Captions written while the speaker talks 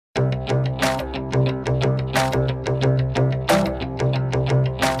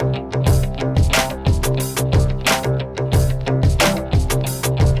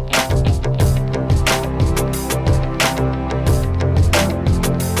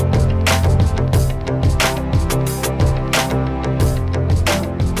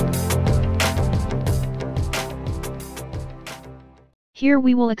Here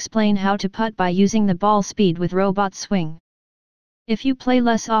we will explain how to putt by using the ball speed with robot swing. If you play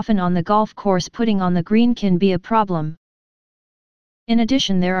less often on the golf course, putting on the green can be a problem. In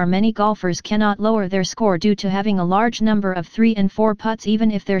addition, there are many golfers cannot lower their score due to having a large number of 3 and 4 putts even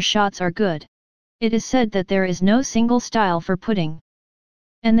if their shots are good. It is said that there is no single style for putting,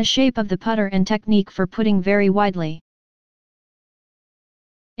 and the shape of the putter and technique for putting vary widely.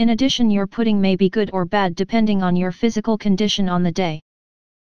 In addition, your putting may be good or bad depending on your physical condition on the day.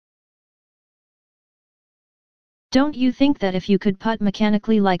 Don't you think that if you could putt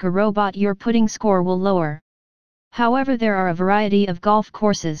mechanically like a robot, your putting score will lower? However, there are a variety of golf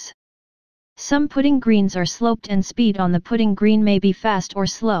courses. Some putting greens are sloped and speed on the putting green may be fast or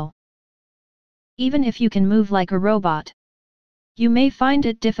slow. Even if you can move like a robot, you may find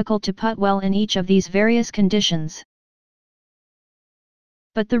it difficult to putt well in each of these various conditions.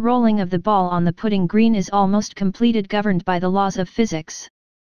 But the rolling of the ball on the putting green is almost completed, governed by the laws of physics.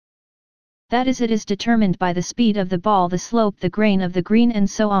 That is, it is determined by the speed of the ball, the slope, the grain of the green, and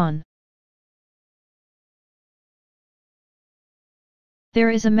so on. There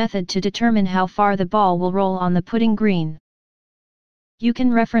is a method to determine how far the ball will roll on the putting green. You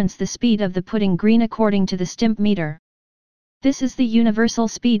can reference the speed of the putting green according to the stimp meter. This is the universal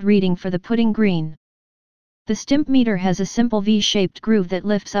speed reading for the putting green. The stimp meter has a simple V-shaped groove that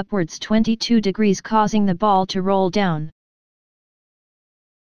lifts upwards 22 degrees, causing the ball to roll down.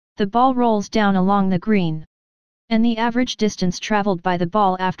 The ball rolls down along the green, and the average distance traveled by the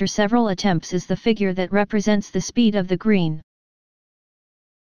ball after several attempts is the figure that represents the speed of the green.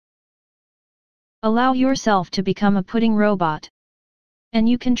 Allow yourself to become a putting robot, and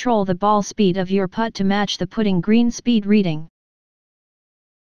you control the ball speed of your putt to match the putting green speed reading.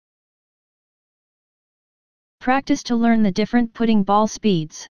 Practice to learn the different putting ball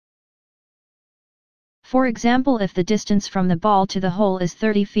speeds. For example, if the distance from the ball to the hole is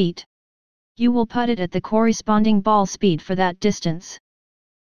 30 feet, you will putt it at the corresponding ball speed for that distance.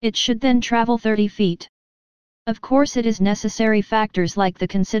 It should then travel 30 feet. Of course, it is necessary factors like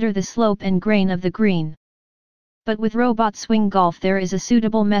consider the slope and grain of the green. But with robot swing golf, there is a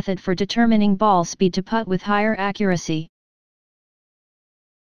suitable method for determining ball speed to putt with higher accuracy.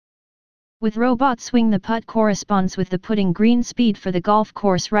 With robot swing, the putt corresponds with the putting green speed for the golf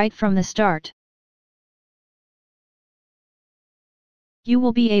course right from the start. You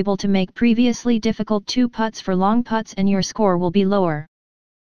will be able to make previously difficult 2 putts for long putts and your score will be lower.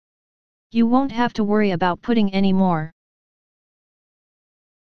 You won't have to worry about putting anymore.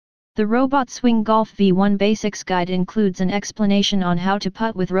 The Robot Swing Golf V1 Basics Guide includes an explanation on how to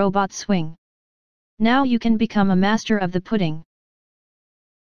putt with robot swing. Now you can become a master of the putting.